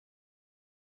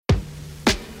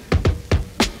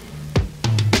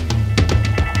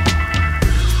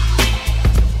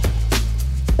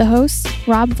The hosts,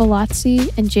 Rob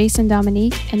Velazzi and Jason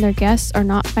Dominique, and their guests are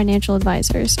not financial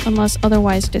advisors unless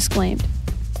otherwise disclaimed.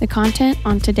 The content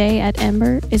on Today at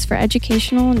Ember is for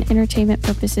educational and entertainment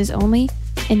purposes only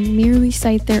and merely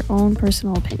cite their own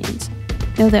personal opinions.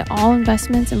 Know that all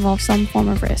investments involve some form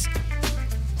of risk.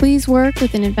 Please work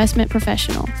with an investment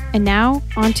professional. And now,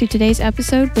 on to today's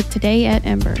episode with Today at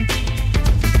Ember.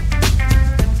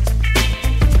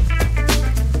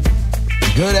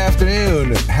 Good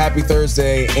afternoon, happy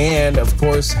Thursday, and of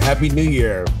course, Happy New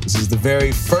Year. This is the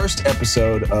very first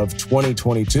episode of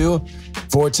 2022.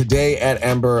 For Today at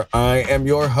Ember, I am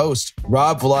your host,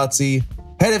 Rob Velazzi,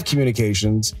 Head of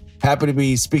Communications. Happy to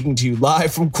be speaking to you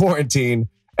live from quarantine.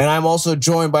 And I'm also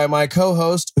joined by my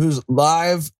co-host, who's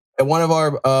live at one of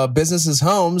our businesses'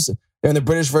 homes in the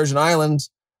British Virgin Islands,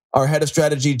 our Head of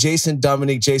Strategy, Jason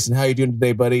Dominique. Jason, how are you doing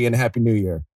today, buddy? And Happy New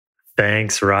Year.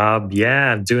 Thanks, Rob.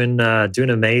 Yeah, I'm doing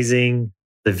amazing.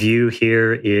 The view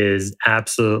here is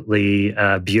absolutely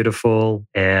beautiful.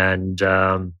 And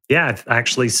I've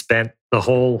actually spent the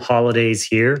whole holidays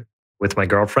here with my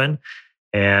girlfriend.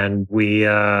 And we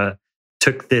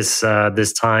took this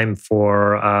time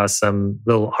for some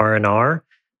little R&R,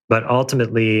 but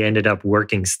ultimately ended up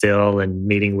working still and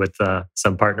meeting with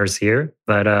some partners here.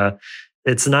 But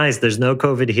it's nice. There's no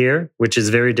COVID here, which is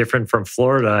very different from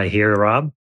Florida here,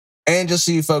 Rob. And just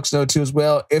so you folks know too as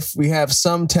well, if we have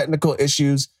some technical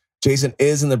issues, Jason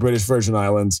is in the British Virgin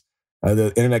Islands.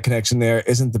 The internet connection there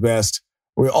isn't the best.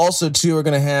 We also too are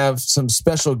going to have some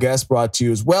special guests brought to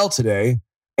you as well today.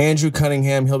 Andrew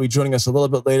Cunningham, he'll be joining us a little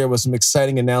bit later with some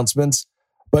exciting announcements.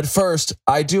 But first,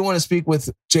 I do want to speak with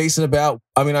Jason about,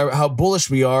 how bullish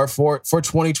we are for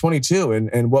 2022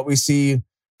 and what we see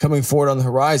coming forward on the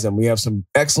horizon. We have some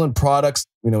excellent products,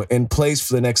 in place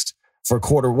for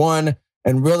quarter one.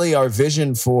 And really our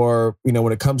vision for,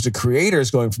 when it comes to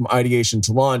creators going from ideation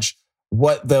to launch,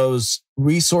 what those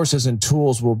resources and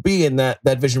tools will be. And that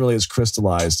vision really is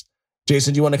crystallized.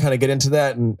 Jason, do you want to kind of get into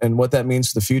that and what that means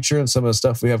for the future and some of the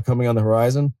stuff we have coming on the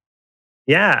horizon?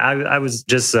 Yeah, I was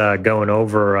just going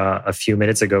over a few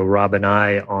minutes ago, Rob and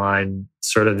I, on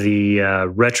sort of the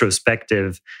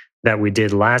retrospective that we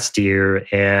did last year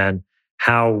and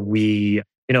how we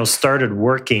started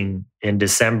working in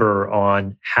December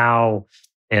on how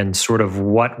and sort of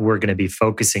what we're going to be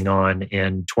focusing on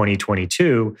in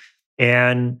 2022.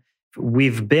 And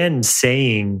we've been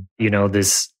saying,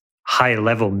 this high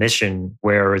level mission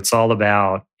where it's all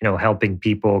about, helping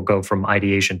people go from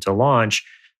ideation to launch.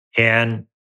 And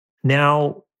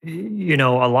now,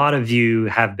 a lot of you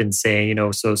have been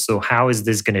saying, so how is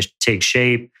this going to take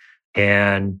shape?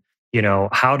 And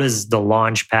how does the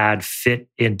Launchpad fit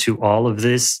into all of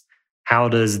this? How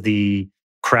does the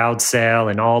crowd sale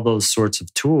and all those sorts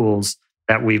of tools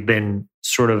that we've been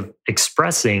sort of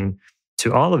expressing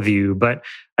to all of you? But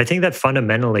I think that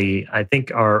fundamentally,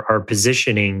 our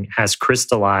positioning has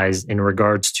crystallized in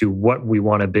regards to what we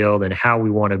want to build and how we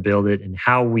want to build it and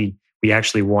how we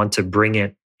actually want to bring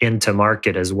it into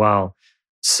market as well.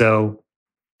 So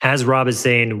as Rob is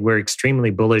saying, we're extremely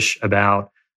bullish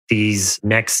about these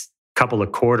next couple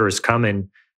of quarters coming,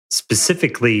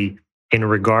 specifically in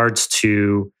regards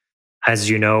to, as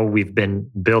you know, we've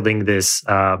been building this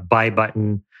buy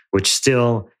button, which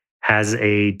still has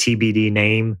a TBD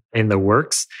name in the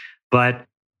works. But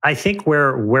I think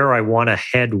where I want to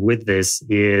head with this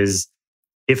is,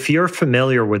 if you're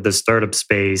familiar with the startup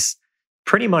space,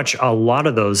 pretty much a lot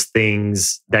of those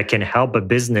things that can help a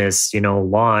business,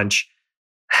 launch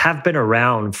have been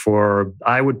around for,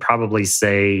 I would probably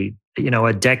say,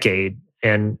 a decade.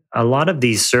 And a lot of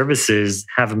these services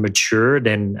have matured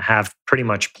and have pretty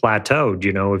much plateaued.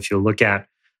 If you look at,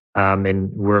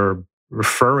 and we're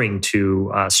referring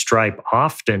to Stripe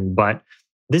often, but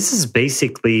this is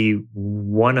basically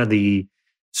one of the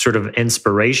sort of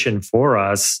inspiration for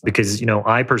us because,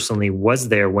 I personally was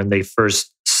there when they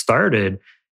first started.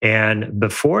 And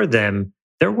before them,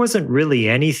 there wasn't really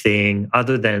anything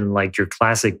other than like your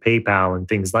classic PayPal and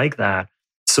things like that.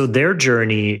 So their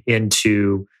journey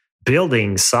into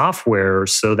building software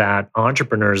so that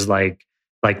entrepreneurs like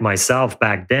myself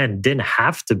back then didn't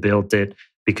have to build it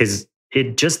because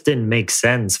it just didn't make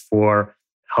sense for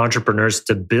entrepreneurs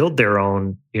to build their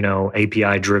own,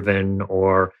 API driven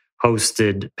or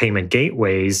hosted payment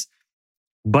gateways.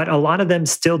 But a lot of them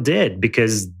still did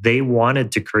because they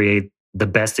wanted to create the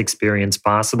best experience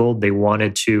possible. They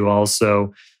wanted to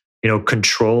also,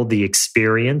 control the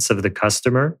experience of the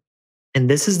customer. And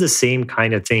this is the same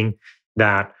kind of thing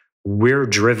that we're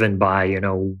driven by.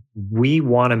 We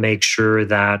want to make sure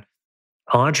that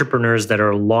entrepreneurs that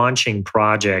are launching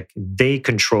project, they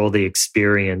control the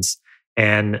experience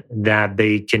and that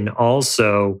they can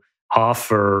also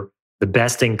offer the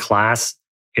best in class,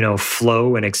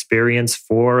 flow and experience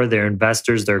for their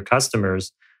investors, their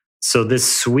customers. So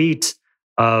this suite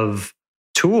of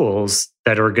tools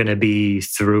that are going to be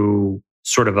through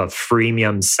sort of a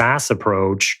freemium SaaS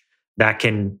approach that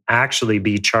can actually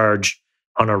be charged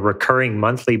on a recurring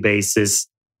monthly basis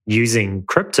using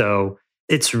crypto,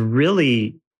 it's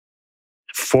really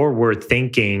forward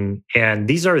thinking. And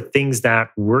these are things that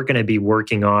we're going to be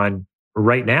working on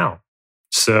right now.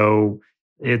 So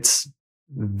it's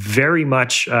very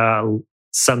much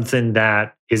something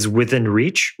that is within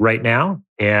reach right now.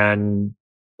 And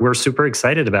we're super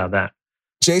excited about that.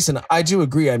 Jason, I do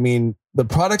agree. I mean, the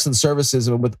products and services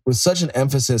with such an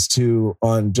emphasis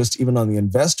on the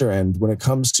investor end when it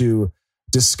comes to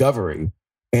discovery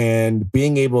and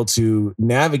being able to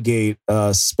navigate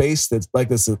a space that's like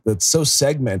this, that's so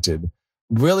segmented,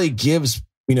 really gives,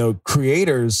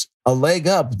 creators a leg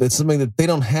up. That's something that they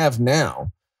don't have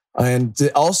now. And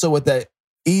also with that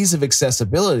ease of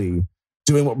accessibility,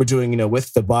 doing what we're doing,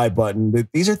 with the buy button,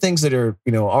 these are things that are,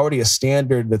 already a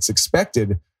standard that's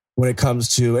expected when it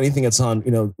comes to anything that's on,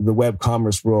 the web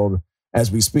commerce world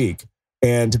as we speak.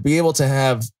 And to be able to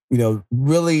have,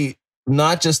 really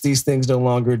not just these things no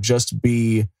longer just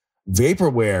be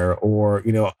vaporware or,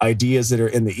 ideas that are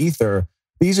in the ether.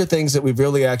 These are things that we've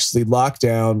really actually locked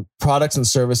down, products and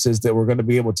services that we're going to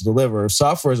be able to deliver,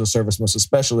 software as a service most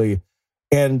especially.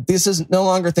 And this is no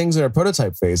longer things in our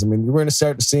prototype phase. I mean, we're going to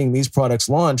start seeing these products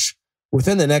launch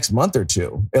within the next month or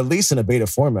two, at least in a beta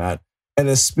format. And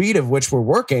the speed of which we're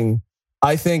working,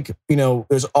 I think,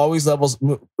 there's always levels,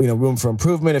 room for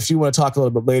improvement. If you want to talk a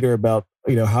little bit later about,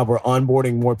 how we're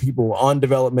onboarding more people on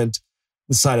development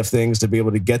side of things to be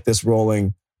able to get this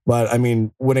rolling. But I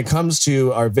mean, when it comes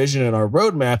to our vision and our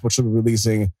roadmap, which we'll be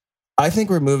releasing, I think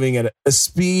we're moving at a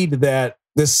speed that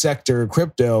this sector,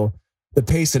 crypto, the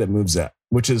pace that it moves at,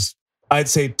 which is, I'd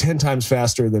say, 10 times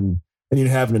faster than you'd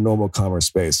have in a normal commerce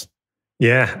space.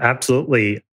 Yeah,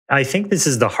 absolutely. I think this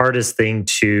is the hardest thing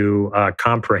to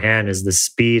comprehend is the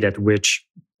speed at which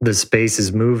the space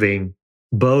is moving,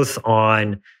 both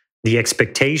on the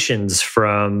expectations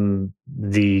from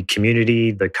the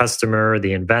community, the customer,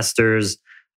 the investors,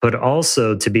 but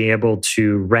also to be able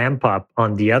to ramp up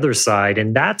on the other side.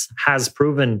 And that has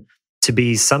proven to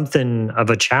be something of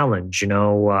a challenge,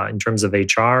 in terms of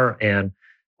HR. And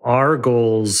our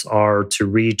goals are to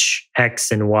reach X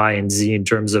and Y and Z in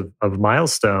terms of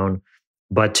milestone.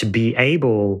 But to be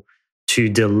able to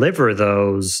deliver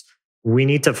those, we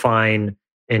need to find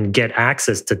and get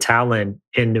access to talent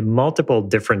in multiple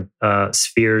different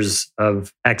spheres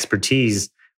of expertise,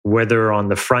 whether on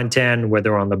the front end,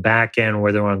 whether on the back end,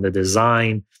 whether on the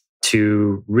design,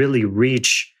 to really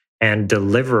reach and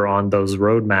deliver on those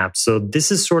roadmaps. So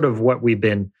this is sort of what we've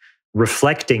been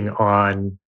reflecting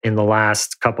on in the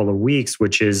last couple of weeks,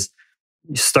 which is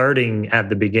starting at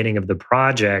the beginning of the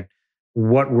project.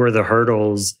 What were the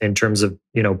hurdles in terms of,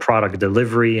 product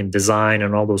delivery and design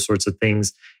and all those sorts of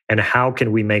things? And how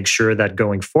can we make sure that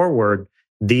going forward,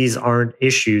 these aren't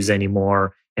issues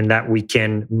anymore and that we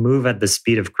can move at the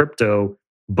speed of crypto,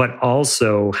 but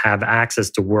also have access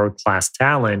to world-class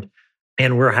talent?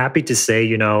 And we're happy to say,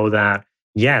 that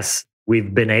yes,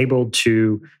 we've been able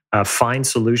to find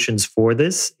solutions for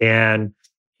this. And,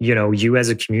 you as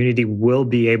a community will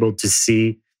be able to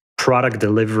see product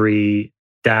delivery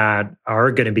that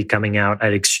are going to be coming out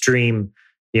at extreme,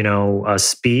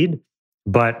 speed,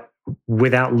 but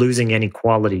without losing any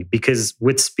quality. Because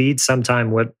with speed,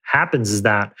 sometimes what happens is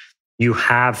that you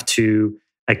have to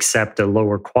accept a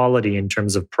lower quality in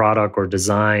terms of product or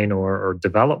design or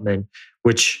development,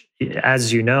 which,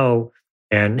 as you know,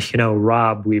 and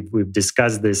Rob, we've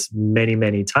discussed this many,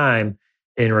 many times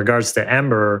in regards to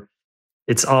Ember.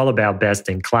 It's all about best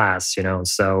in class,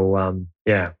 So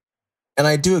yeah. And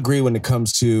I do agree when it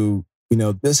comes to,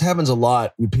 this happens a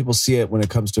lot. People see it when it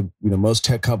comes to, most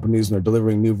tech companies when they're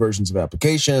delivering new versions of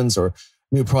applications or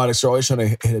new products. They're always trying to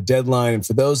hit a deadline. And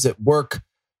for those that work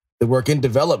in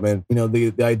development,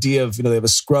 the idea of, they have a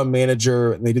Scrum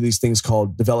manager and they do these things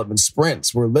called development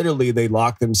sprints, where literally they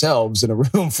lock themselves in a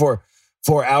room for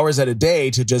 4 hours at a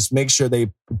day to just make sure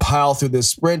they pile through this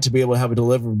sprint to be able to have a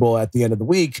deliverable at the end of the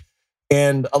week.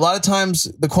 And a lot of times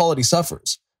the quality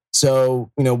suffers.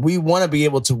 So, we want to be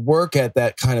able to work at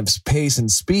that kind of pace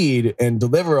and speed and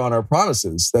deliver on our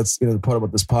promises. That's, the part of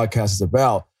what this podcast is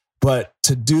about. But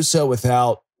to do so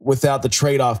without the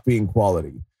trade-off being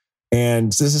quality.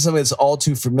 And this is something that's all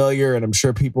too familiar. And I'm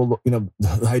sure people, the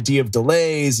idea of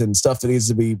delays and stuff that needs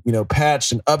to be,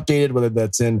 patched and updated, whether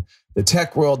that's in the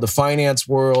tech world, the finance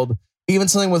world, even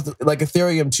something with like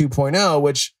Ethereum 2.0,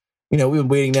 which we've been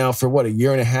waiting now for a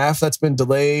year and a half that's been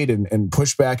delayed and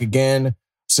pushed back again.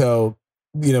 So,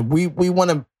 we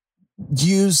want to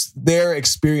use their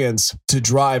experience to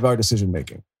drive our decision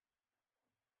making.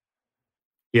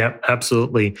 Yeah,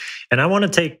 absolutely. And I want to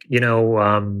take,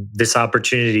 this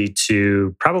opportunity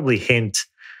to probably hint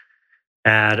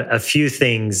at a few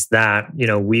things that,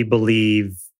 we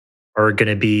believe are going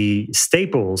to be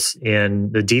staples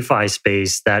in the DeFi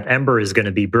space that Ember is going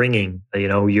to be bringing.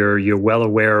 You're well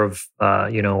aware of,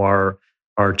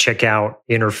 our checkout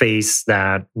interface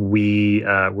that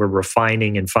we're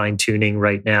refining and fine tuning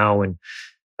right now, and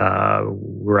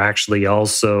we're actually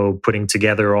also putting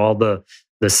together all the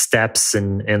steps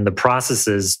and the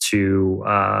processes to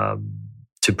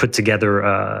put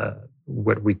together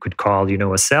what we could call,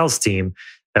 a sales team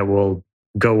that will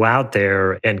go out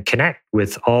there and connect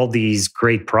with all these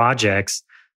great projects,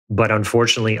 but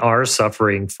unfortunately are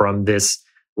suffering from this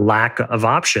lack of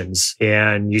options.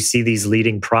 And you see these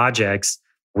leading projects,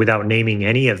 without naming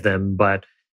any of them, but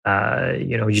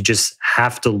you just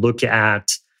have to look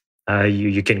at.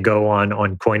 You can go on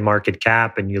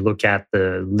CoinMarketCap and you look at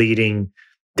the leading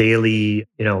daily,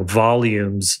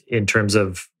 volumes in terms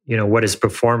of, what is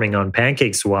performing on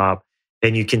PancakeSwap.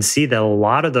 And you can see that a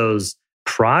lot of those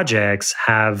projects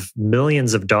have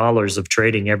millions of dollars of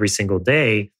trading every single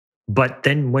day. But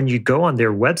then when you go on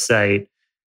their website,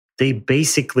 they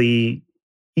basically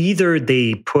either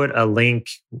they put a link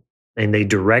and they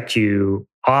direct you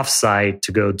offsite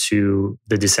to go to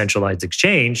the decentralized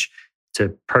exchange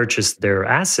to purchase their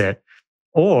asset,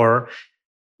 or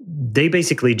they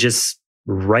basically just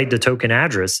write the token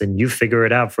address and you figure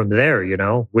it out from there,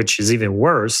 which is even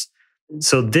worse.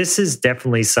 So this is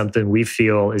definitely something we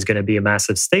feel is going to be a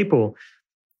massive staple.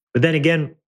 But then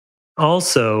again,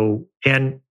 also,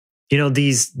 and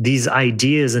these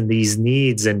ideas and these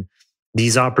needs and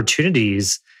these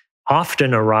opportunities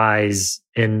often arise,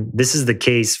 and this is the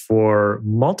case for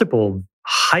multiple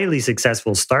highly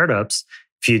successful startups.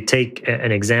 If you take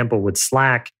an example with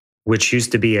Slack, which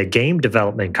used to be a game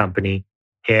development company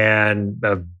and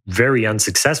a very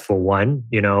unsuccessful one,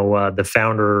 the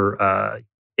founder,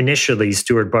 initially,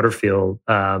 Stuart Butterfield,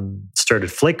 started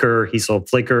Flickr. He sold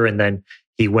Flickr, and then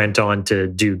he went on to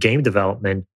do game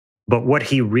development. But what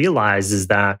he realized is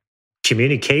that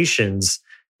communications,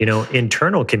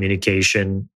 internal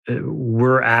communication,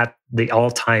 were at the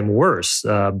all-time worst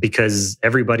because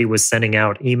everybody was sending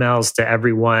out emails to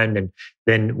everyone, and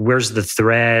then where's the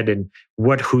thread and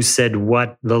who said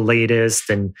what the latest,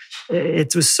 and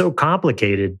it was so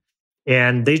complicated.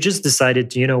 And they just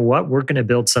decided, we're going to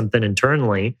build something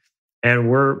internally, and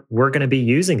we're going to be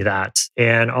using that.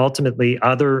 And ultimately,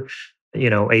 other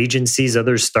agencies,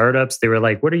 other startups, they were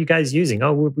like, "What are you guys using?"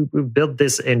 "Oh, we built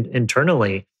this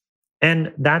internally."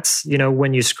 And that's,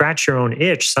 when you scratch your own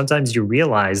itch, sometimes you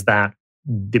realize that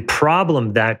the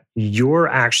problem that you're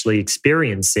actually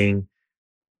experiencing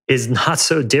is not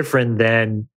so different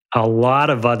than a lot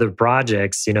of other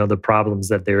projects, the problems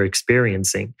that they're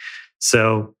experiencing.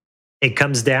 So it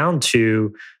comes down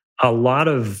to a lot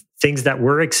of things that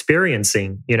we're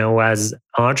experiencing, as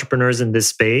entrepreneurs in this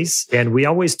space. And we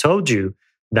always told you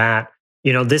that,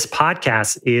 this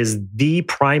podcast is the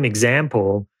prime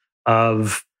example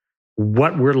of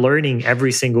what we're learning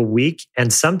every single week.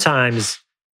 And sometimes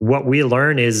what we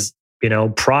learn is,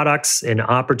 products and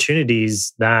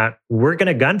opportunities that we're going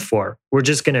to gun for. We're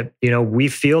just going to, we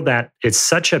feel that it's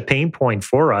such a pain point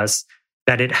for us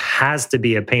that it has to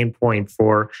be a pain point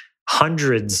for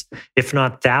hundreds, if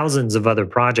not thousands of other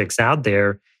projects out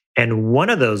there. And one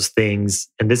of those things,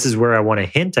 and this is where I want to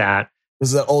hint at. This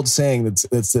is that old saying that's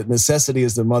that necessity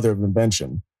is the mother of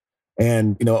invention.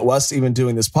 And, us even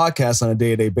doing this podcast on a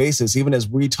day-to-day basis, even as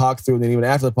we talk through and then even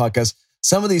after the podcast,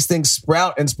 some of these things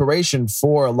sprout inspiration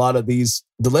for a lot of these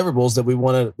deliverables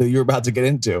that you're about to get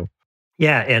into.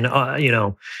 Yeah. And,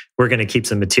 we're going to keep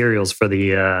some materials for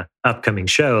the upcoming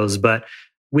shows, but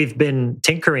we've been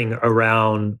tinkering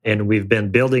around and we've been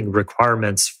building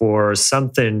requirements for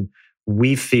something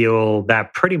we feel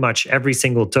that pretty much every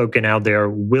single token out there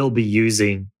will be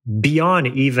using beyond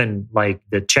even like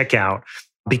the checkout,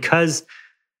 because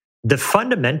the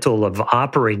fundamental of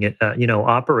operating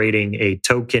a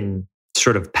token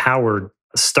sort of powered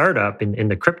startup in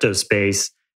the crypto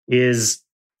space is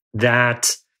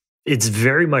that it's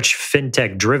very much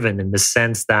fintech driven in the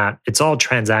sense that it's all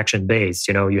transaction based.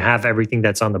 You have everything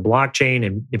that's on the blockchain.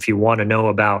 And if you want to know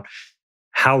about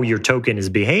how your token is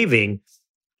behaving,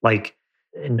 like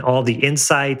in all the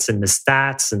insights and the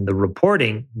stats and the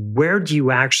reporting, where do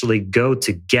you actually go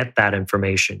to get that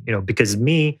information? Because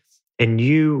me and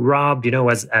you, Rob,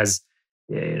 as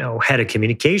head of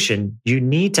communication, you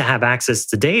need to have access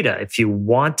to data if you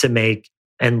want to make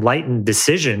enlightened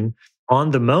decision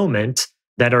on the moment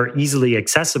that are easily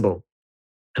accessible.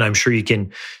 And I'm sure you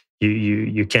can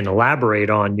elaborate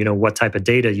on what type of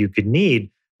data you could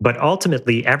need. But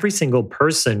ultimately, every single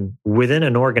person within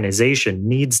an organization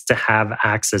needs to have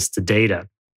access to data.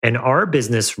 And our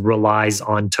business relies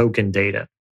on token data.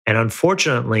 And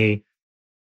unfortunately,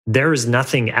 there is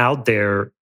nothing out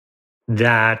there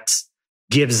that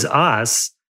gives us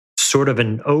sort of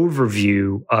an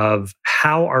overview of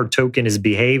how our token is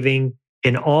behaving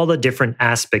in all the different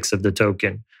aspects of the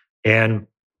token. And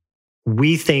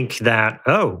we think that,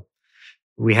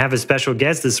 we have a special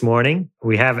guest this morning.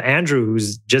 We have Andrew,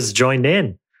 who's just joined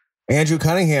in. Andrew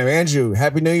Cunningham. Andrew,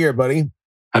 Happy New Year, buddy.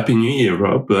 Happy New Year,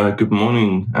 Rob. Good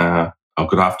morning, or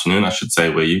good afternoon, I should say,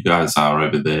 where you guys are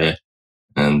over there.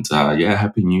 And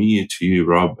Happy New Year to you,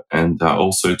 Rob, and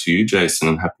also to you, Jason,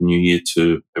 and Happy New Year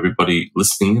to everybody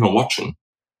listening in or watching.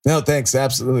 No, thanks.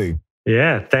 Absolutely.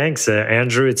 Yeah, thanks,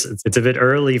 Andrew. It's a bit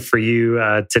early for you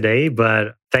today,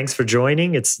 but thanks for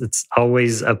joining. It's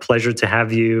always a pleasure to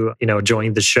have you,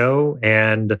 join the show.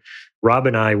 And Rob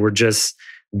and I were just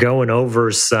going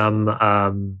over some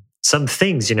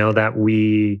things, that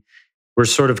we were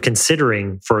sort of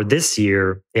considering for this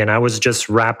year. And I was just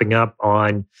wrapping up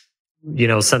on,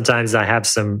 sometimes I have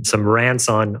some rants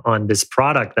on this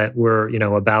product that we're,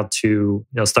 about to,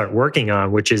 start working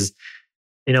on, which is,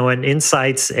 an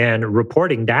insights and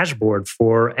reporting dashboard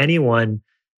for anyone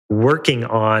working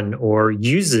on or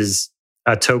uses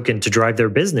a token to drive their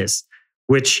business,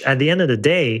 which at the end of the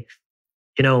day,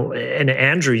 and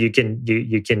Andrew, you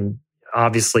can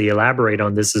obviously elaborate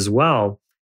on this as well.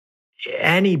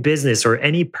 Any business or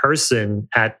any person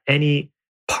at any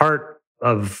part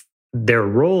of their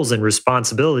roles and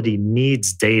responsibility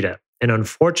needs data. And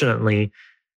unfortunately,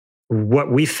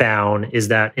 what we found is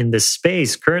that in this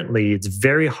space currently, it's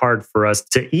very hard for us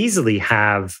to easily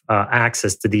have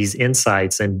access to these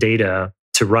insights and data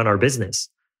to run our business.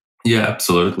 Yeah,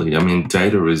 absolutely. I mean,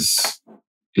 data is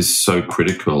so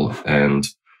critical. And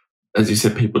as you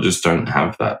said, people just don't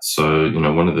have that. So,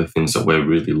 one of the things that we're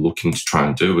really looking to try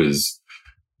and do is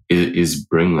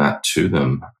bring that to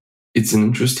them. It's an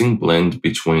interesting blend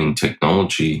between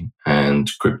technology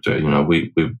and crypto.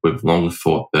 We've long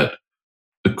thought that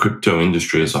the crypto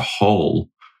industry as a whole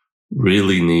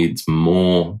really needs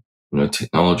more,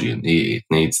 technology. It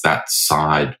needs that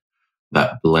side,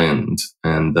 that blend.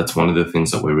 And that's one of the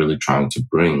things that we're really trying to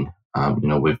bring.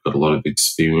 We've got a lot of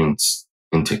experience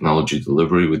in technology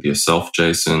delivery with yourself,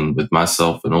 Jason, with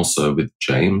myself, and also with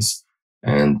James.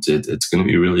 And it's going to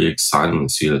be really exciting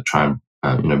this year to try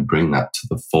and, bring that to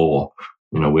the fore.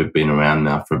 We've been around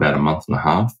now for about a month and a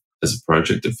half as a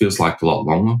project. It feels like a lot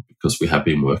longer because we have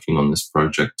been working on this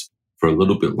project for a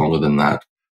little bit longer than that.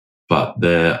 But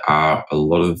there are a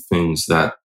lot of things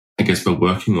that I guess we're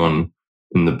working on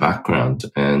in the background.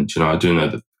 And, I do know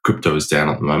that crypto is down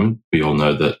at the moment. We all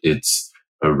know that it's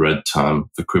a red time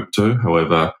for crypto.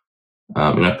 However,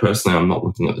 personally, I'm not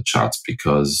looking at the charts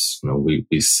because, we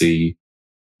see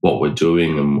what we're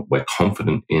doing and we're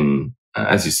confident in,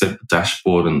 as you said, the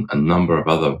dashboard and a number of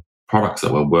other products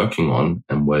that we're working on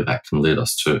and where that can lead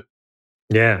us to.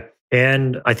 Yeah.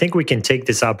 And I think we can take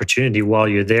this opportunity while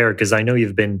you're there, because I know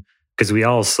because we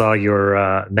all saw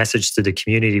your message to the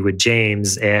community with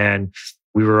James, and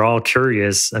we were all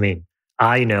curious. I mean,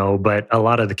 I know, but a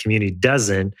lot of the community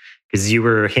doesn't, because you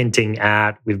were hinting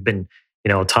at, we've been,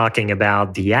 talking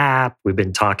about the app. We've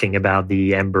been talking about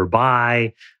the Ember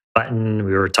Buy button.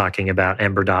 We were talking about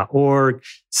ember.org.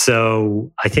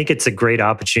 So I think it's a great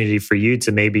opportunity for you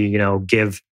to maybe,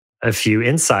 give a few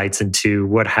insights into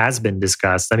what has been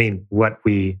discussed. I mean, what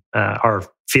we are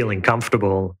feeling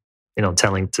comfortable,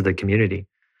 telling to the community.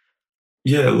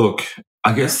 Yeah, look,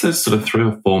 I guess there's sort of 3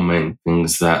 or 4 main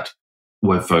things that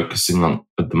we're focusing on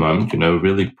at the moment,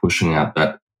 really pushing out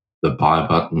the buy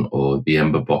button or the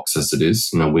Ember box as it is.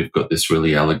 We've got this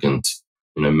really elegant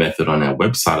method on our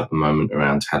website at the moment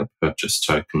around how to purchase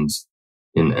tokens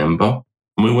in Ember.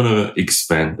 And we want to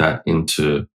expand that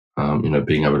into,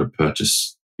 being able to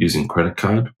purchase using credit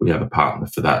card. We have a partner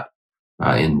for that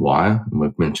in Wire. And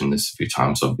we've mentioned this a few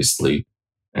times, obviously.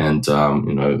 And,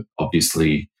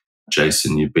 obviously,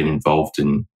 Jason, you've been involved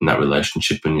in that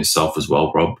relationship, and yourself as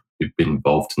well, Rob. You've been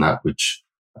involved in that, which,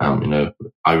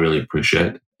 I really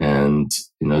appreciate. And,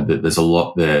 there's a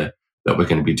lot there that we're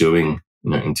going to be doing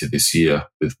into this year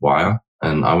with Wire.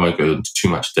 And I won't go into too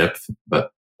much depth,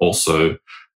 but also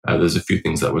there's a few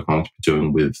things that we're going to be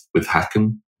doing with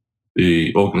Hacken,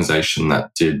 the organization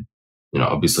that did,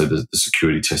 obviously the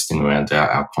security testing around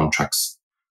our contracts,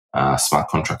 smart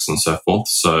contracts and so forth.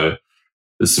 So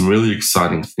there's some really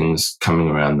exciting things coming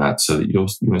around that, so that you'll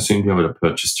soon be able to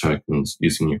purchase tokens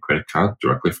using your credit card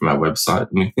directly from our website.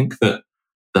 And we think that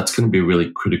that's going to be a really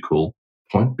critical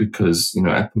point because,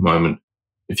 at the moment,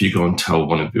 if you go and tell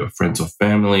one of your friends or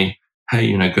family,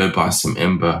 hey, go buy some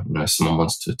Ember, someone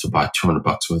wants to buy $200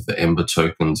 worth of Ember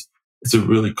tokens, it's a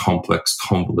really complex,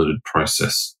 convoluted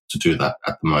process to do that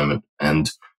at the moment.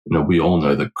 And, we all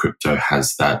know that crypto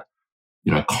has that,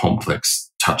 complex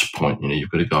touch point. You've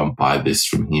got to go and buy this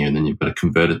from here, and then you've got to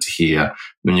convert it to here. And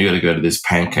then you've got to go to this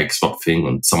PancakeSwap thing,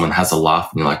 and someone has a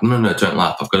laugh, and you're like, no, don't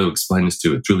laugh. I've got to explain this to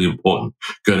you. It's really important.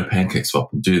 Go to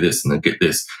PancakeSwap and do this, and then get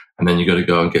this. And then you got to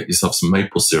go and get yourself some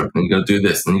maple syrup, and you got to do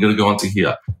this, and then you got to go onto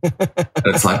here. And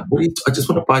it's like, I just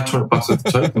want to buy $200 worth of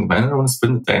token, man. I don't want to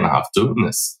spend a day and a half doing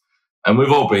this. And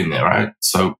we've all been there, right?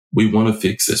 So we want to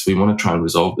fix this. We want to try and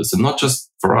resolve this. And not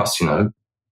just for us,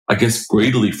 I guess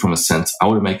greedily from a sense, I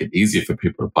want to make it easier for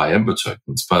people to buy Ember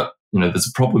tokens. But, there's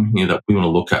a problem here that we want to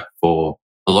look at for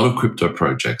a lot of crypto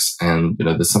projects. And,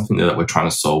 there's something there that we're trying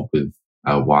to solve with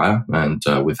Wire and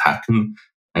with Hacken.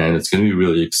 And it's going to be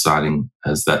really exciting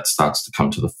as that starts to come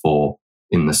to the fore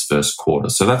in this first quarter.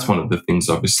 So that's one of the things,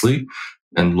 obviously.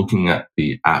 And looking at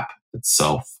the app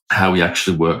itself, how we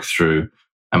actually work through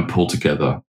and pull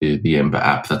together the Ember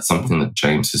app. That's something that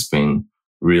James has been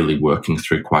really working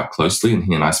through quite closely. And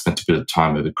he and I spent a bit of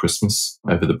time over Christmas,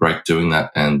 over the break doing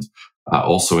that, and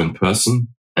also in person.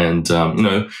 And,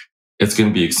 it's going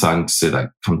to be exciting to see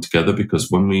that come together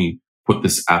because when we put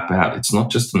this app out, it's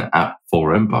not just an app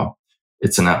for Ember.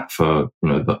 It's an app for,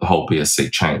 the whole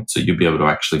BSC chain. So you'll be able to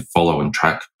actually follow and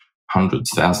track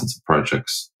hundreds, thousands of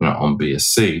projects, on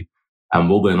BSC. And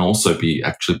we'll then also be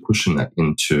actually pushing that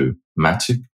into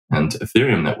Matic and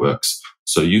Ethereum networks.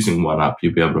 So using one app,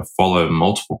 you'll be able to follow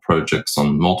multiple projects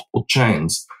on multiple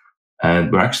chains. And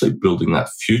we're actually building that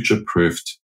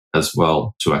future-proofed as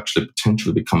well to actually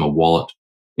potentially become a wallet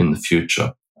in the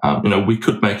future. We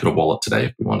could make it a wallet today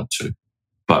if we wanted to,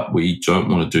 but we don't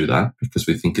want to do that because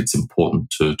we think it's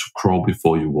important to crawl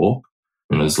before you walk.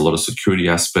 There's a lot of security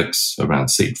aspects around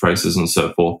seed phrases and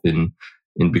so forth in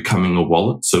becoming a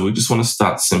wallet. So we just want to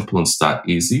start simple and start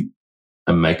easy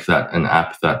and make that an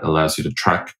app that allows you to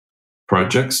track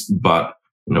projects. But,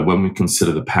 when we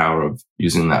consider the power of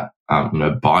using that,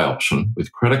 buy option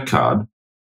with credit card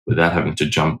without having to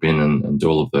jump in and do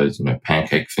all of those,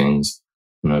 pancake things,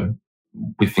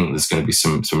 we think there's going to be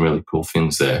some really cool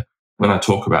things there. When I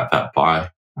talk about that buy,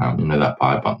 that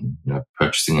buy button,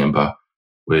 purchasing Ember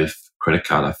with credit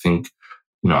card, I think,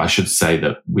 I should say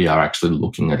that we are actually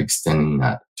looking at extending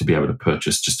that to be able to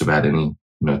purchase just about any,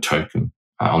 token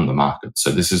on the market. So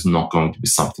this is not going to be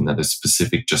something that is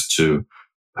specific just to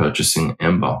purchasing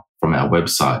Ember from our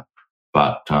website.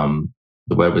 But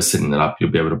the way we're setting that up, you'll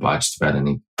be able to buy just about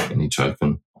any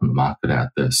token on the market out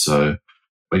there. So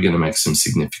we're going to make some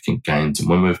significant gains. And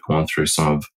when we've gone through some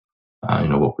of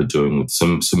what we're doing with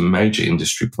some major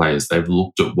industry players, they've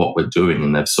looked at what we're doing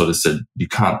and they've sort of said, you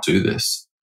can't do this.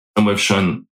 And we've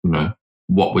shown,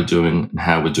 what we're doing and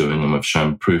how we're doing, and we've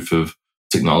shown proof of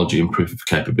technology and proof of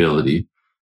capability.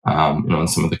 And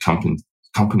some of the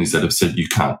companies that have said you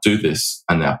can't do this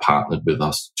are now partnered with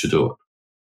us to do it.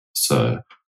 So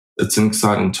it's an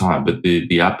exciting time, but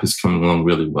the app is coming along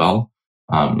really well,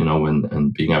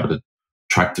 and being able to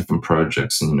track different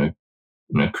projects and,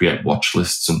 create watch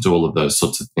lists and do all of those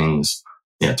sorts of things.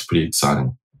 Yeah, it's pretty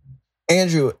exciting.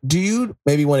 Andrew, do you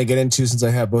maybe want to get into, since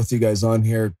I have both of you guys on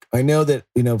here, I know that,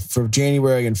 for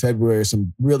January and February are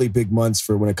some really big months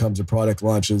for when it comes to product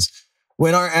launches.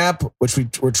 When our app, which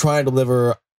we're trying to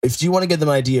deliver, if you want to get them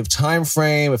an idea of time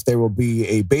frame, if there will be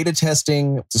a beta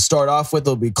testing to start off with,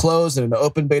 there'll be closed and an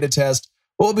open beta test.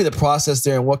 What will be the process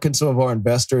there, and what can some of our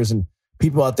investors and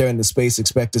people out there in the space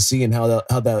expect to see, and how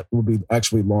that will be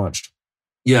actually launched?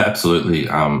 Yeah, absolutely,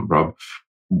 Rob.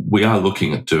 We are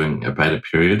looking at doing a beta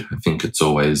period. I think it's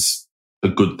always a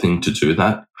good thing to do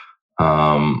that.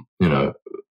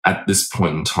 At this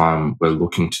point in time, we're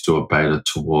looking to do a beta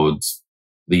towards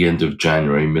the end of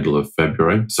January, middle of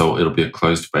February. So it'll be a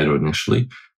closed beta initially.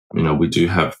 We do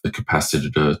have the capacity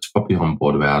to probably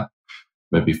onboard about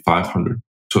maybe 500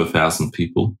 to 1,000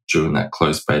 people during that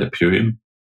closed beta period.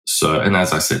 So, and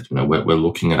as I said, we're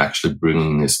looking at actually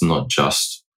bringing this not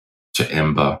just to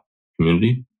Ember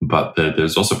community, but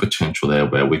there's also potential there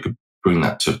where we could bring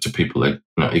that to people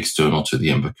external to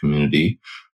the Ember community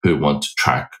who want to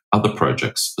track other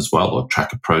projects as well, or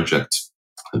track a project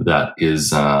that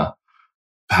is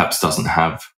perhaps doesn't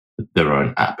have their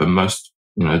own app, and most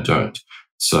don't.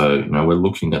 So we're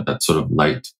looking at that sort of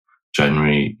late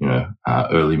January,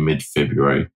 early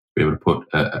mid-February, to be able to put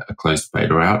a closed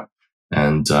beta out,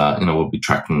 and we'll be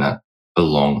tracking that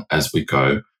along as we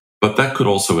go. But that could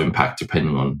also impact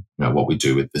depending on what we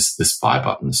do with this buy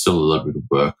button. There's still a little bit of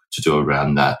work to do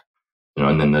around that,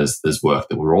 and then there's work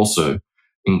that we're also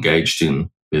engaged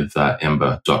in with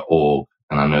Ember.org.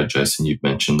 And I know, Jason, you've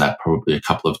mentioned that probably a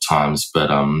couple of times, but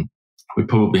we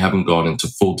probably haven't gone into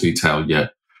full detail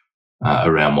yet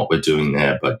around what we're doing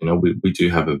there. But we do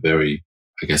have a very,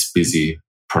 I guess, busy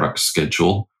product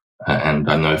schedule. And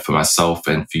I know for myself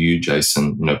and for you,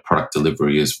 Jason, product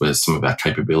delivery is where some of our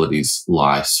capabilities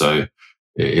lie. So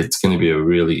it's going to be a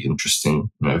really interesting,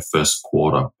 first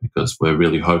quarter, because we're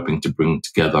really hoping to bring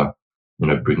together,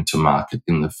 bring to market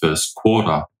in the first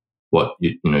quarter what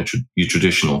your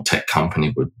traditional tech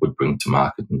company would bring to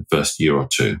market in the first year or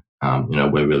two.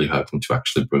 We're really hoping to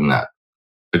actually bring that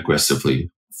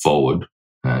aggressively forward,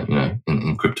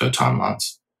 in crypto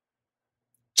timelines.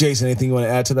 Jason, anything you want to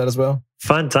add to that as well?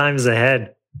 Fun times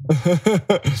ahead.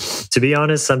 To be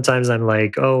honest, sometimes I'm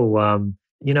like,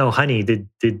 honey, did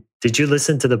you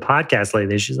listen to the podcast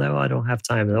lately? She's like, I don't have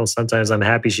time. Oh, sometimes I'm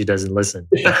happy she doesn't listen.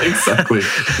 Yeah, exactly.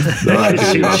 She'd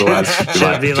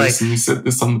be like, Jason, you said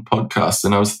this on the podcast,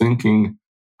 and I was thinking,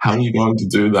 how are you going to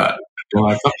do that? You're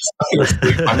like,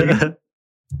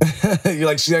 You're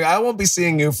like, she's like, I won't be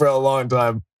seeing you for a long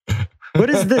time. What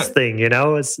is this thing?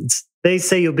 They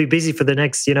say you'll be busy for the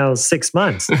next, 6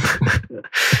 months.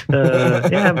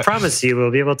 I promise you, we'll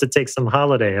be able to take some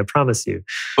holiday. I promise you.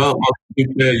 Well, to be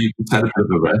fair, you just had a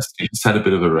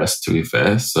bit of a rest. To be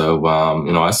fair. So,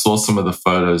 I saw some of the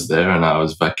photos there, and I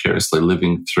was vicariously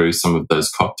living through some of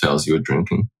those cocktails you were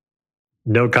drinking.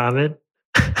 No comment.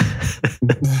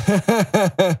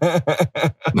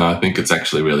 No, I think it's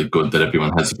actually really good that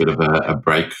everyone has a bit of a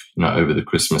break, over the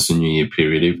Christmas and New Year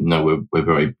period, even though we're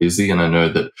very busy. And I know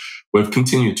that we've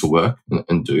continued to work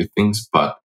and do things,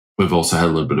 but we've also had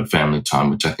a little bit of family time,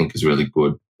 which I think is really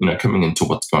good. Coming into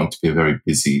what's going to be a very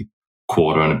busy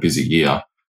quarter and a busy year, I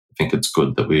think it's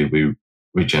good that we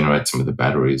regenerate some of the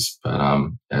batteries.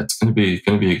 But it's going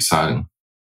to be exciting.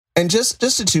 And just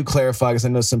to clarify, because I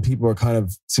know some people are kind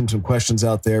of seeing some questions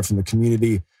out there from the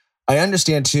community. I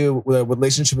understand too the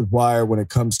relationship with Wyre when it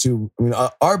comes to,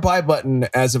 our buy button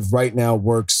as of right now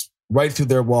works right through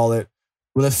their wallet.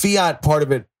 Well, the fiat part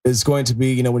of it is going to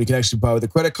be, when you can actually buy with a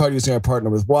credit card using our partner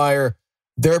with Wyre.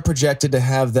 They're projected to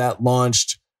have that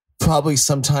launched probably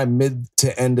sometime mid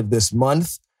to end of this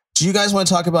month. Do you guys want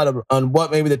to talk about on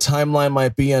what maybe the timeline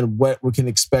might be on what we can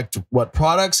expect, what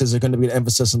products? Is there going to be an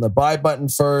emphasis on the buy button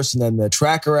first and then the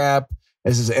tracker app?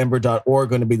 Is Ember.org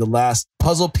going to be the last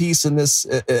puzzle piece in this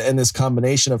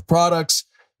combination of products?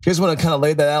 Do you guys want to kind of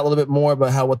lay that out a little bit more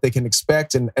about what they can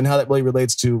expect and how that really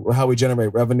relates to how we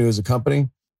generate revenue as a company?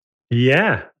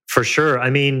 Yeah, for sure.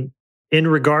 In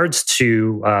regards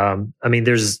to,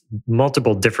 there's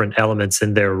multiple different elements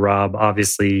in there, Rob.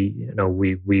 Obviously,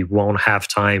 we won't have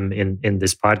time in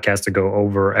this podcast to go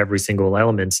over every single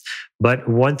elements. But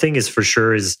one thing is for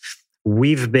sure is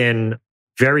we've been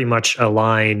very much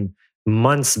aligned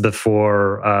months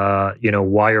before,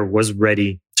 Wyre was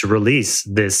ready to release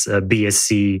this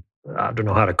BSC. I don't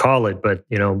know how to call it, but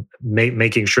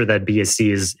making sure that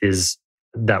BSC is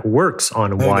that works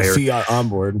on Wyre. Fiat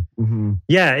onboard. Mm-hmm.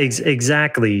 Yeah,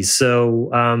 exactly. So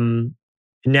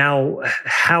now,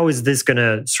 how is this going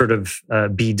to sort of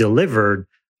be delivered?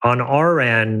 On our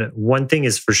end, one thing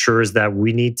is for sure is that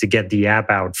we need to get the app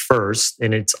out first,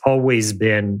 and it's always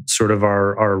been sort of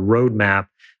our roadmap.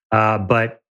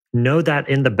 But know that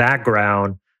in the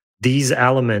background, these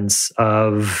elements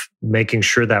of making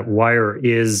sure that Wyre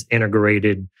is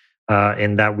integrated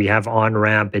and that we have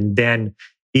on-ramp, and then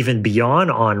even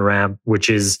beyond on-ramp, which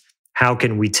is how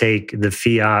can we take the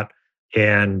fiat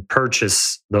and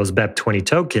purchase those BEP20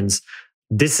 tokens?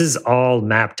 This is all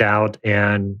mapped out,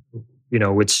 and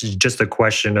it's just a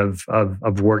question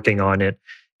of working on it.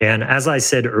 And as I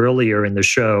said earlier in the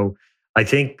show, I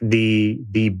think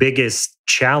the biggest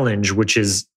challenge, which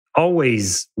is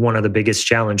always one of the biggest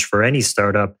challenge for any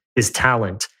startup, is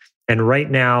talent. And right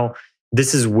now,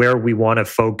 this is where we want to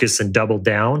focus and double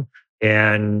down.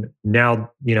 And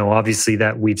now, obviously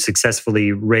that we've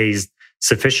successfully raised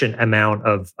sufficient amount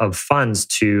of funds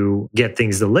to get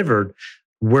things delivered,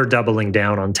 we're doubling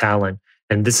down on talent.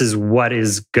 And this is what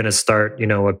is going to start,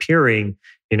 appearing.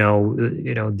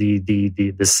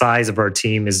 The size of our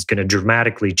team is going to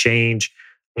dramatically change,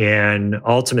 and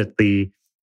ultimately,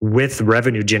 with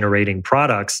revenue generating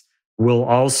products, we'll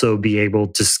also be able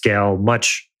to scale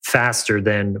much faster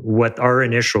than what our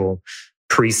initial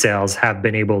pre-sales have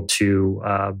been able to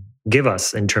give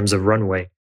us in terms of runway.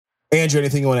 Andrew,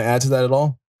 anything you want to add to that at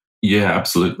all? Yeah,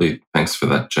 absolutely. Thanks for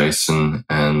that, Jason.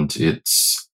 And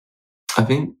I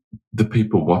think the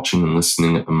people watching and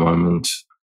listening at the moment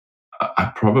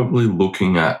I'm probably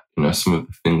looking at, some of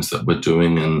the things that we're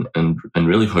doing and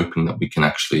really hoping that we can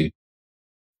actually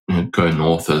go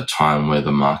north at a time where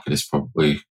the market is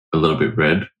probably a little bit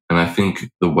red. And I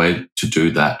think the way to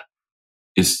do that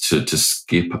is to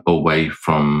skip away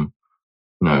from,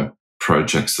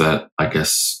 projects that I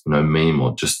guess, meme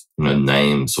or just,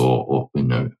 names or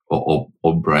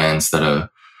brands that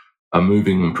are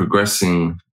moving and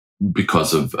progressing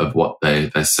because of what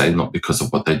they say, not because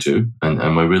of what they do.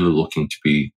 And we're really looking to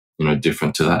be,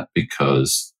 different to that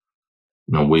because,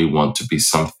 we want to be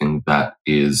something that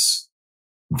is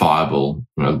viable,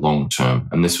 long term.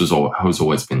 And this has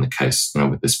always been the case,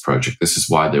 with this project. This is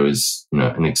why there is,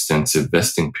 an extensive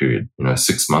vesting period,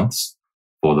 6 months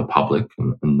for the public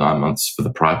and 9 months for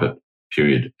the private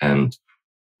period. And,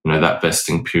 that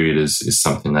vesting period is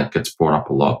something that gets brought up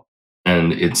a lot.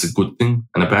 And it's a good thing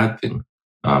and a bad thing.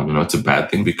 It's a bad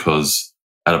thing because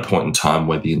at a point in time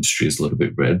where the industry is a little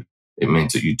bit red, it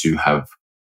means that you do have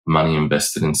money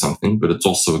invested in something. But it's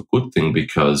also a good thing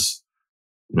because,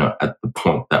 at the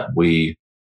point that we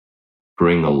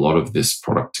bring a lot of this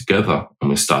product together and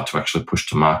we start to actually push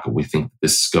to market, we think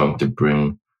this is going to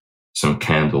bring some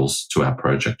candles to our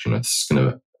project. This is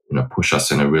going to, push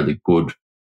us in a really good,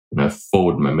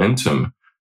 forward momentum.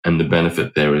 And the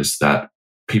benefit there is that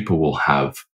people will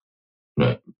have,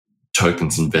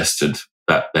 tokens invested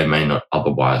that they may not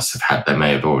otherwise have had. They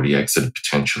may have already exited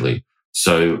potentially.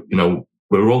 So,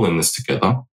 we're all in this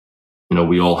together.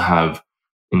 We all have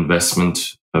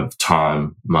investment of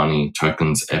time, money,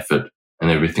 tokens, effort, and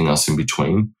everything else in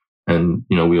between. And,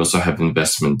 we also have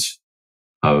investment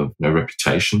of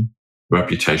reputation.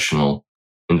 Reputational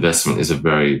investment is a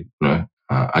very,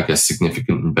 I guess,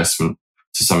 significant investment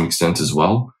to some extent as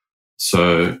well.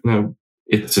 So,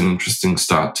 it's an interesting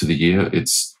start to the year.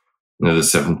 It's, the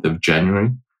 7th of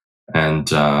January.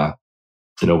 And,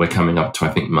 we're coming up to, I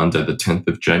think, Monday, the 10th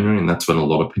of January. And that's when a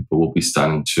lot of people will be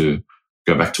starting to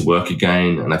go back to work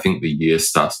again. And I think the year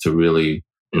starts to really,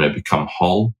 become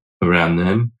whole around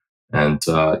then. And,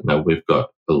 we've got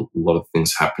a lot of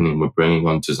things happening. We're bringing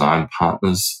on design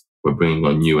partners. We're bringing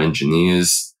on new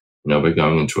engineers. We're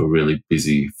going into a really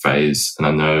busy phase. And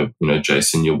I know,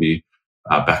 Jason, you'll be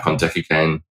back on deck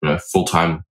again,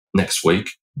 full-time next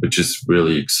week, which is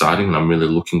really exciting. And I'm really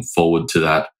looking forward to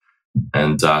that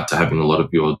and to having a lot of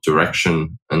your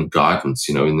direction and guidance,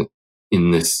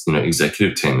 in this,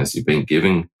 executive team as you've been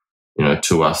giving,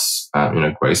 to us,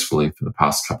 gracefully for the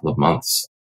past couple of months.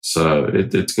 So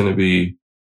it's going to be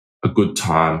a good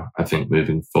time, I think,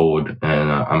 moving forward.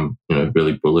 And I'm,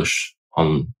 really bullish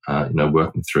on,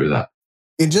 working through that.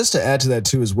 And just to add to that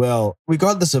too, as well,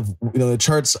 regardless of, the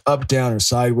charts up, down, or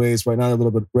sideways, right now a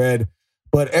little bit red,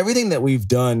 but everything that we've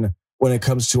done when it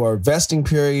comes to our vesting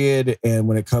period and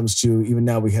when it comes to even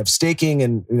now we have staking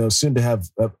and, soon to have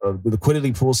a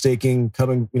liquidity pool staking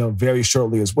coming, very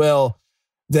shortly as well,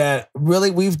 that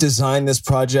really we've designed this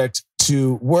project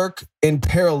to work in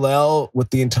parallel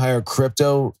with the entire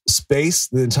crypto space,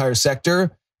 the entire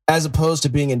sector, as opposed to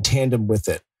being in tandem with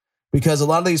it. Because a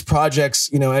lot of these projects,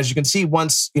 as you can see,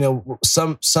 once,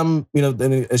 some,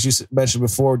 as you mentioned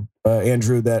before,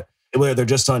 Andrew, that whether they're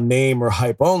just on name or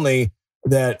hype only,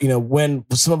 that, when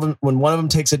one of them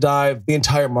takes a dive, the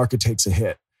entire market takes a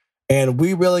hit. And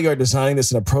we really are designing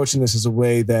this and approaching this as a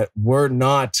way that we're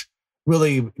not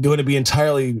really going to be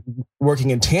entirely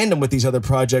working in tandem with these other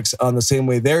projects on the same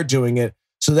way they're doing it.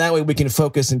 So that way we can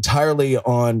focus entirely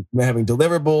on having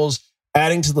deliverables,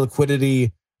 adding to the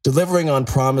liquidity, delivering on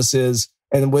promises.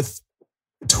 And with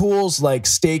tools like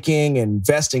staking and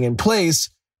vesting in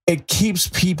place, it keeps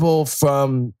people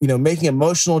from, making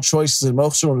emotional choices,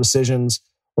 emotional decisions,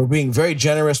 or being very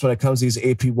generous when it comes to these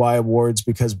APY awards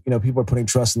because, people are putting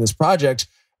trust in this project.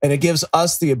 And it gives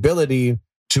us the ability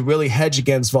to really hedge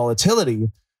against volatility,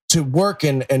 to work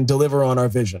and deliver on our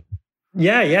vision.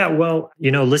 Yeah. Well,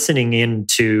 listening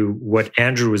into what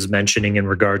Andrew was mentioning in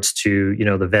regards to,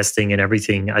 the vesting and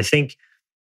everything, I think,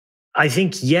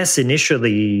 yes,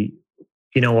 initially,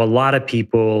 a lot of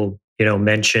people,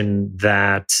 mention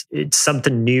that it's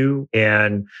something new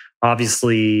and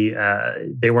obviously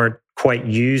they weren't quite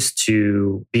used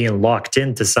to being locked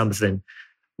into something.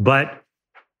 But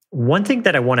one thing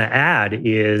that I want to add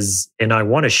is, and I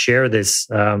want to share this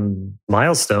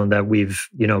milestone that we've,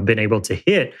 been able to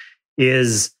hit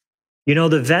is,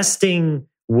 the vesting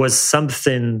was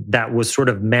something that was sort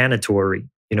of mandatory.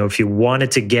 If you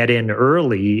wanted to get in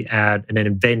early at an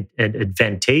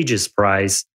advantageous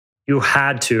price, you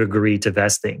had to agree to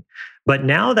vesting. But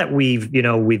now that we've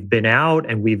been out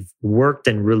and we've worked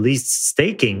and released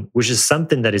staking, which is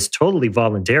something that is totally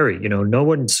voluntary, no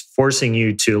one's forcing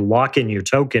you to lock in your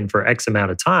token for X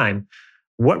amount of time.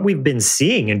 what we've been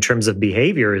seeing in terms of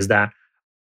behavior is that,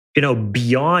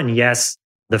 beyond, yes,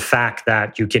 the fact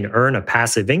that you can earn a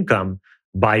passive income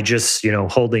by just,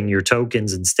 holding your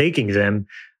tokens and staking them,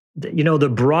 the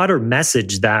broader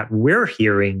message that we're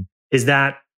hearing is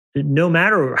that no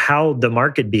matter how the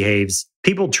market behaves,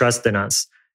 people trust in us.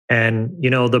 And,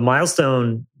 the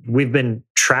milestone we've been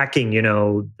tracking,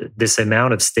 this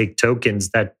amount of staked tokens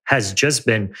that has just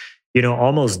been,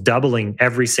 almost doubling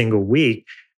every single week.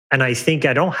 And I think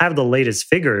I don't have the latest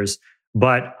figures,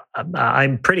 but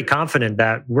I'm pretty confident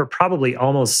that we're probably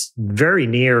almost very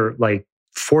near like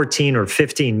 14 or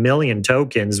 15 million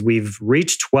tokens. We've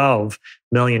reached 12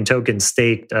 million tokens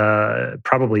staked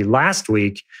probably last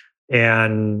week.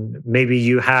 And maybe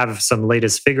you have some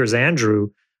latest figures,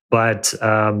 Andrew, but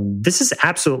this is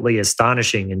absolutely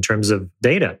astonishing in terms of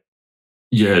data.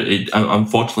 Yeah,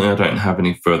 unfortunately, I don't have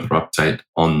any further update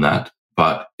on that,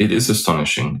 but it is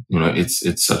astonishing.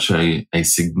 It's such a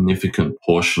significant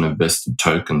portion of vested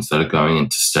tokens that are going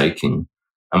into staking.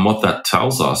 And what that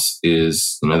tells us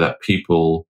is, that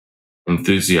people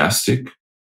enthusiastic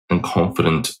and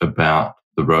confident about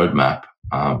the roadmap,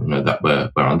 that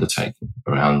we're undertaking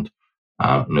around,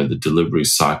 the delivery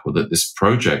cycle that this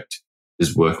project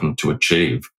is working to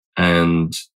achieve.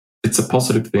 And it's a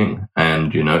positive thing.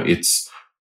 And,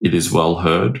 it is well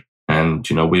heard. And,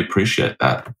 we appreciate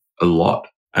that a lot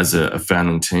as a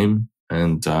founding team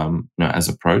and, as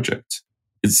a project.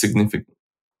 It's significant.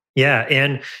 Yeah.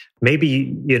 And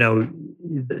maybe,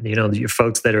 your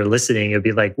folks that are listening, you'll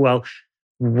be like, well,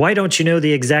 why don't you know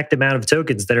the exact amount of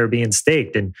tokens that are being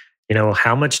staked? And,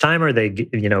 how much time are they,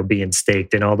 being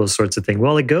staked and all those sorts of things?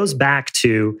 Well, it goes back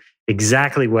to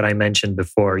exactly what I mentioned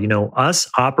before. Us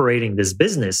operating this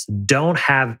business don't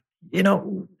have,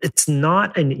 it's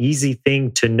not an easy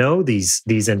thing to know these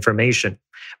information,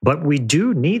 but we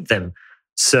do need them.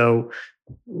 So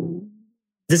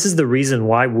this is the reason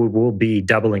why we will be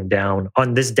doubling down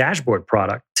on this dashboard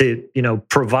product to,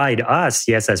 provide us,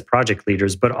 yes, as project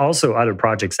leaders, but also other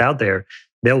projects out there.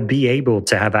 They'll be able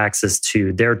to have access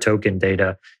to their token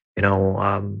data,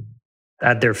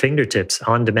 at their fingertips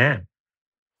on demand.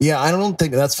 Yeah, I don't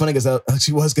think that's funny because that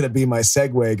actually was going to be my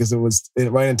segue because it was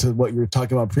right into what you were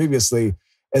talking about previously,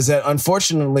 is that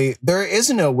unfortunately, there is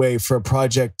no way for a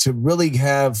project to really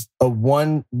have a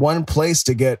one place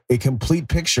to get a complete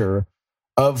picture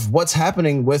of what's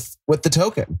happening with the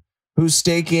token, who's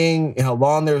staking, how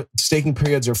long their staking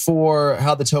periods are for,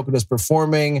 how the token is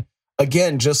performing.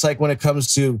 Again, just like when it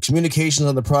comes to communications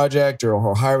on the project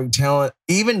or hiring talent,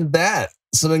 even that,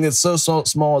 something that's so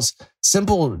small as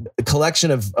simple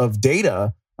collection of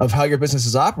data of how your business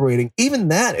is operating, even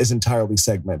that is entirely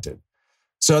segmented.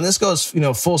 So, and this goes,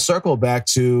 full circle back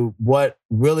to what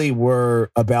really we're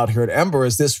about here at Ember,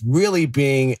 is this really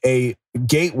being a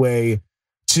gateway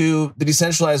to the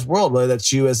decentralized world, whether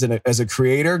that's you as a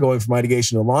creator going from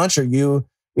ideation to launch, or you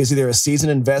is either a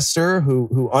seasoned investor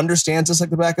who understands this like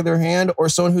the back of their hand, or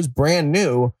someone who's brand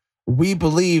new. We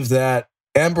believe that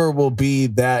Ember will be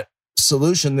that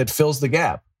solution that fills the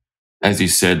gap. As you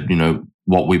said,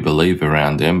 what we believe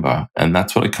around Ember, and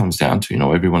that's what it comes down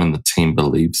to. Everyone in the team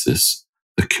believes this,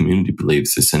 the community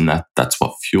believes this, and that's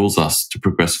what fuels us to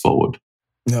progress forward.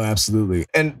 No, absolutely.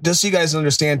 And just so you guys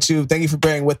understand too, thank you for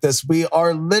bearing with us. We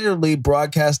are literally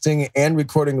broadcasting and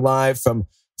recording live from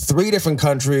 3 different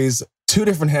countries, 2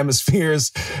 different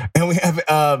hemispheres, and we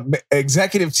have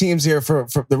executive teams here for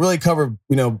that really cover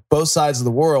both sides of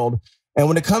the world. And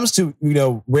when it comes to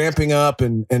ramping up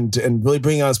and really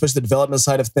bringing on, especially the development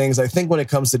side of things, I think when it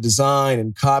comes to design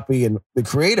and copy and the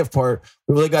creative part,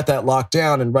 we really got that locked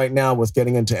down. And right now, with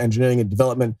getting into engineering and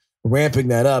development, ramping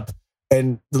that up,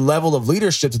 and the level of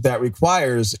leadership that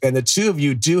requires, and the 2 of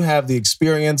you do have the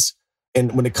experience.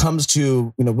 And when it comes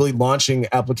to really launching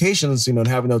applications, and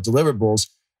having those deliverables.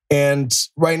 And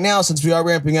right now, since we are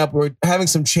ramping up, we're having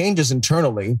some changes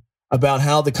internally about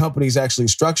how the company is actually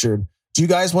structured. Do you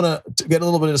guys want to get a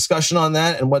little bit of discussion on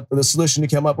that and what the solution you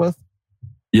came up with?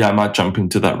 Yeah, I might jump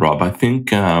into that, Rob. I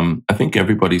think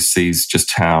everybody sees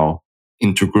just how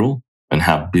integral and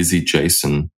how busy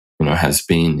Jason, has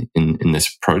been in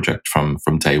this project from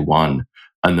day one.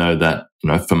 I know that,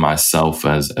 for myself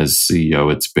as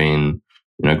CEO, it's been,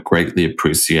 greatly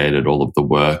appreciated, all of the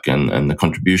work and the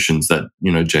contributions that,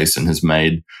 Jason has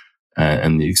made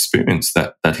and the experience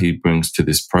that he brings to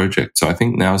this project. So I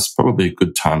think now is probably a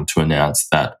good time to announce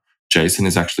that Jason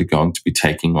is actually going to be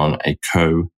taking on a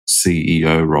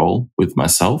co-CEO role with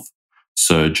myself.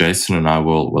 So Jason and I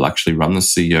will actually run the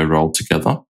CEO role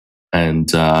together.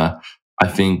 And I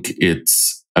think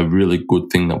it's a really good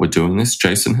thing that we're doing this.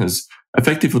 Jason has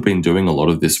effectively been doing a lot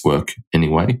of this work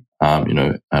anyway,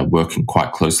 working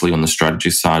quite closely on the strategy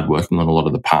side, working on a lot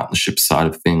of the partnership side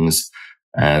of things.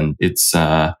 And it's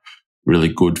really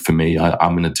good for me.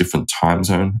 I'm in a different time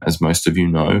zone, as most of you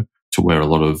know, to where a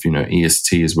lot of,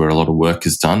 EST is where a lot of work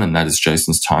is done. And that is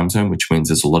Jason's time zone, which means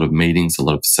there's a lot of meetings, a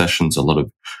lot of sessions, a lot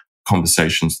of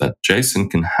conversations that Jason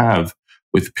can have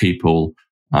with people,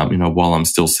 while I'm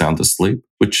still sound asleep,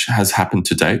 which has happened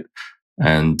to date.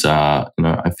 And,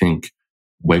 I think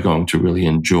we're going to really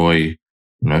enjoy,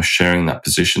 sharing that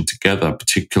position together,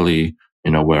 particularly,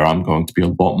 where I'm going to be a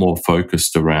lot more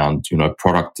focused around,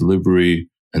 product delivery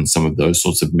and some of those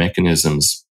sorts of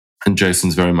mechanisms. And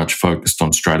Jason's very much focused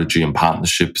on strategy and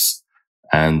partnerships.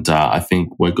 And I think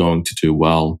we're going to do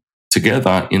well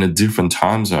together in a different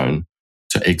time zone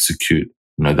to execute,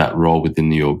 that role within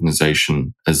the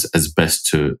organization as best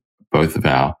to both of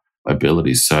our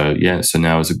abilities. So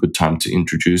now is a good time to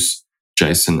introduce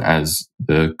Jason as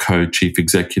the co-chief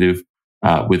executive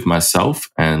with myself,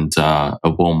 and a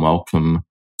warm welcome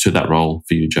to that role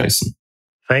for you, Jason.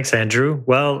 Thanks, Andrew.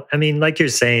 Well, I mean, like you're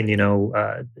saying,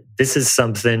 this is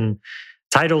something.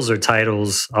 Titles are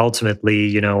titles.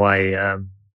 Ultimately,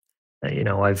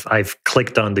 I've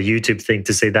clicked on the YouTube thing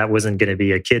to say that wasn't going to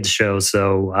be a kids show.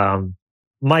 So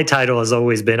my title has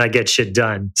always been I get shit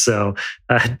done. So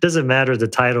it doesn't matter the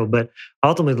title, but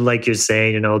ultimately, like you're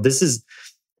saying, this is.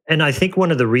 And I think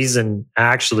one of the reasons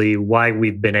actually why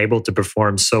we've been able to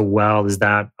perform so well is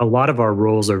that a lot of our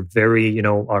roles are very,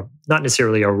 are not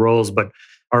necessarily our roles, but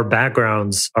our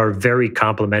backgrounds are very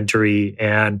complementary.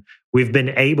 And we've been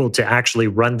able to actually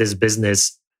run this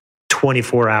business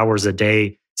 24 hours a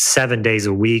day, 7 days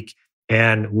a week.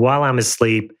 And while I'm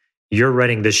asleep, you're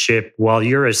running the ship. While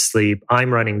you're asleep,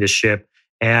 I'm running the ship.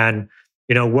 And,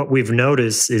 what we've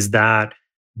noticed is that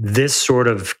this sort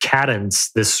of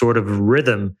cadence, this sort of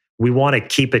rhythm, we want to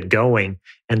keep it going.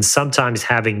 And sometimes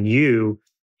having you,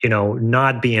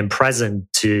 not being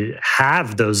present to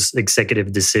have those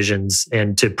executive decisions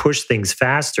and to push things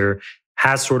faster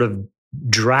has sort of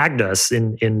dragged us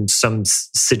in some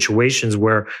situations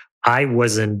where I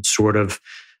wasn't sort of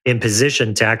in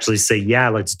position to actually say, yeah,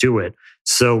 let's do it.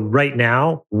 So right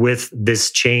now, with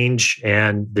this change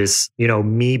and this,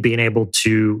 me being able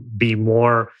to be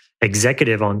more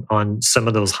executive on some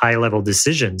of those high level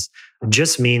decisions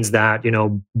just means that,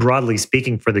 broadly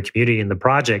speaking for the community and the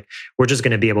project, we're just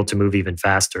going to be able to move even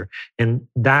faster. And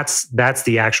that's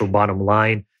the actual bottom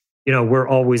line. We're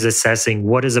always assessing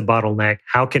what is a bottleneck.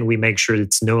 How can we make sure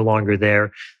it's no longer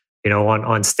there,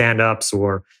 on stand-ups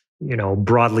or,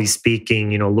 broadly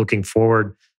speaking, looking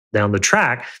forward down the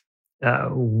track.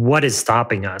 What is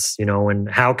stopping us, and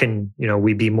how can,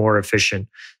 we be more efficient?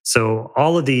 So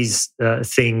all of these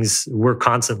things we're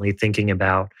constantly thinking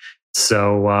about.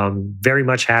 So very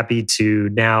much happy to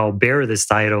now bear this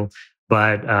title,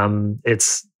 but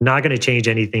it's not going to change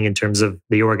anything in terms of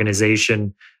the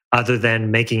organization other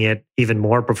than making it even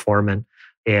more performant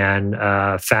and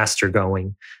faster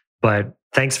going. But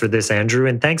thanks for this, Andrew,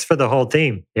 and thanks for the whole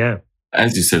team. Yeah.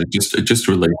 As you said, it just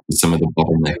releases some of the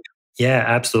bottleneck. Yeah,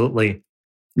 absolutely.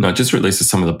 No, it just releases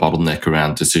some of the bottleneck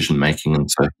around decision making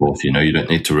and so forth. You don't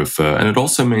need to refer. And it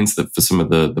also means that for some of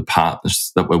the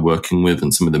partners that we're working with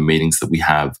and some of the meetings that we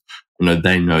have,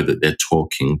 they know that they're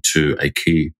talking to a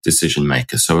key decision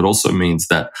maker. So it also means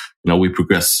that, we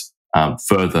progress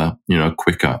further,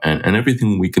 quicker. And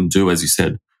everything we can do, as you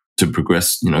said, to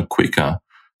progress, quicker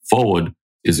forward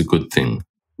is a good thing.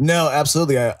 No,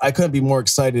 absolutely. I couldn't be more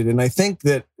excited. And I think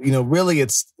that, really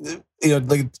it's,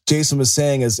 like Jason was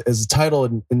saying, as a title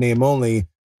and name only,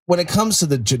 when it comes to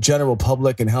the general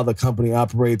public and how the company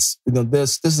operates,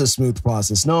 this is a smooth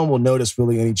process. No one will notice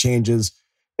really any changes.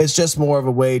 It's just more of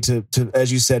a way to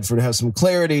as you said, to have some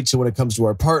clarity to when it comes to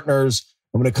our partners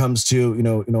and when it comes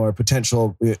to, our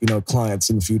potential,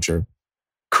 clients in the future.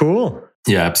 Cool.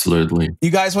 Yeah, absolutely. You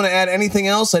guys want to add anything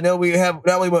else? I know we have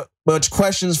not only much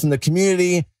questions from the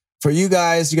community for you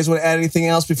guys. You guys want to add anything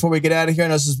else before we get out of here? I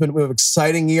know this has been an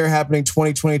exciting year happening,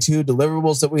 2022,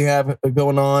 deliverables that we have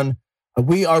going on.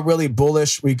 We are really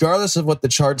bullish, regardless of what the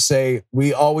charts say.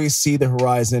 We always see the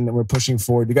horizon and we're pushing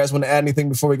forward. You guys want to add anything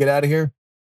before we get out of here?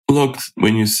 Look,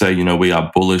 when you say, we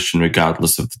are bullish and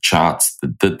regardless of the charts,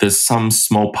 there's some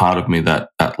small part of me that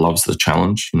loves the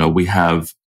challenge. We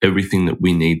have everything that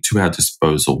we need to our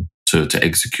disposal to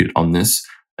execute on this.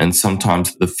 And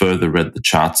sometimes the further red the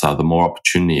charts are, the more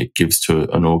opportunity it gives to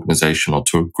an organization or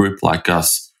to a group like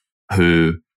us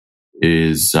who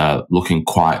is looking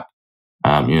quite,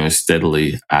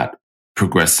 steadily at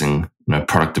progressing,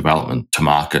 product development to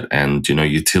market and,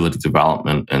 utility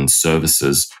development and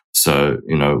services. So,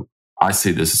 I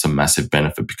see this as a massive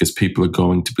benefit because people are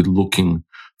going to be looking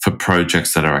for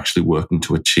projects that are actually working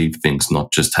to achieve things,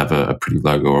 not just have a pretty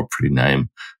logo or a pretty name.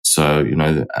 So,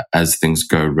 as things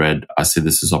go red, I see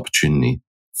this as opportunity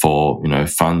for,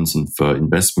 funds and for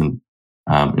investment,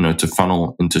 to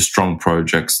funnel into strong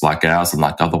projects like ours and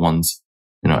like other ones,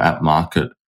 at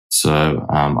market. So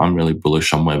I'm really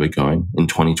bullish on where we're going in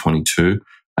 2022.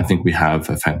 I think we have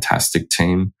a fantastic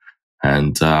team,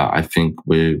 and I think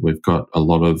we've got a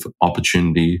lot of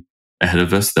opportunity ahead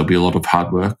of us. There'll be a lot of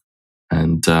hard work,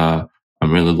 and I'm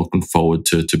really looking forward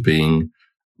to being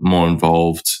more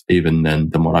involved even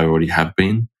than what I already have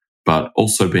been, but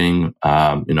also being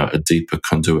a deeper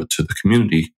conduit to the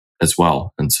community as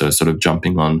well. And so sort of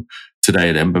jumping on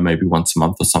Today at Ember maybe once a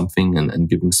month or something and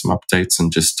giving some updates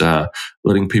and just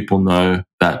letting people know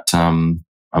that I'm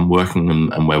working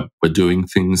and we're doing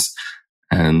things.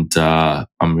 And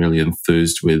I'm really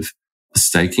enthused with the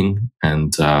staking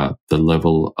and the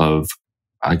level of,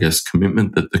 I guess,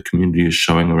 commitment that the community is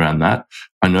showing around that.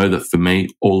 I know that for me,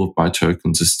 all of my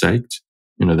tokens are staked.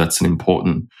 That's an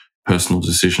important personal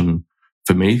decision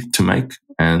for me to make.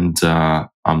 And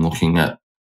I'm looking at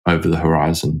over the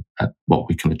horizon at what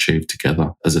we can achieve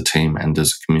together as a team and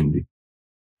as a community.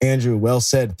 Andrew, well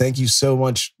said. Thank you so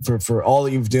much for all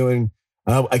that you've doing.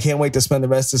 I can't wait to spend the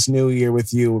rest of this new year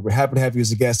with you. We're happy to have you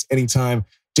as a guest anytime.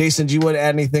 Jason, do you want to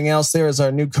add anything else there as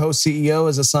our new co-CEO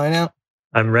as a sign out?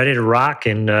 I'm ready to rock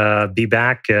and be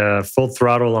back full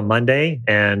throttle on Monday,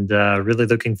 and really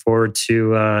looking forward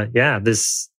to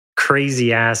this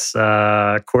crazy ass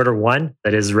quarter one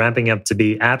that is ramping up to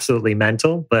be absolutely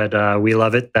mental, but we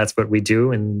love it. That's what we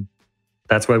do, and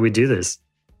that's why we do this.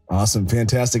 Awesome,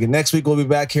 fantastic. And next week we'll be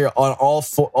back here on all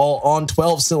on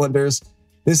 12 cylinders.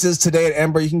 This is Today at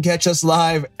Ember. You can catch us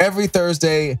live every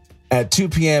Thursday at 2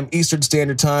 p.m. Eastern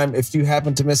Standard Time. If you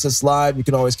happen to miss us live, you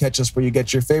can always catch us where you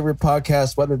get your favorite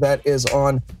podcast, whether that is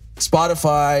on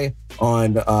Spotify,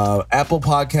 on Apple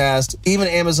Podcast, even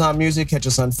Amazon Music. Catch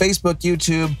us on Facebook,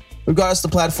 YouTube, regardless of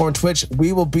the platform, Twitch.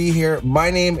 We will be here. My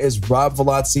name is Rob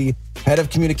Velazzi, Head of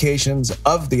Communications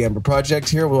of the Ember Project,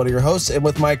 here with one of your hosts and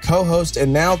with my co-host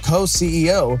and now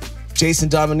co-CEO, Jason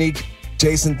Dominique.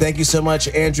 Jason, thank you so much.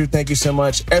 Andrew, thank you so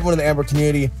much. Everyone in the Ember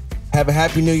community, have a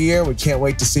happy new year. We can't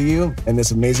wait to see you in this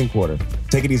amazing quarter.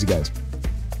 Take it easy, guys.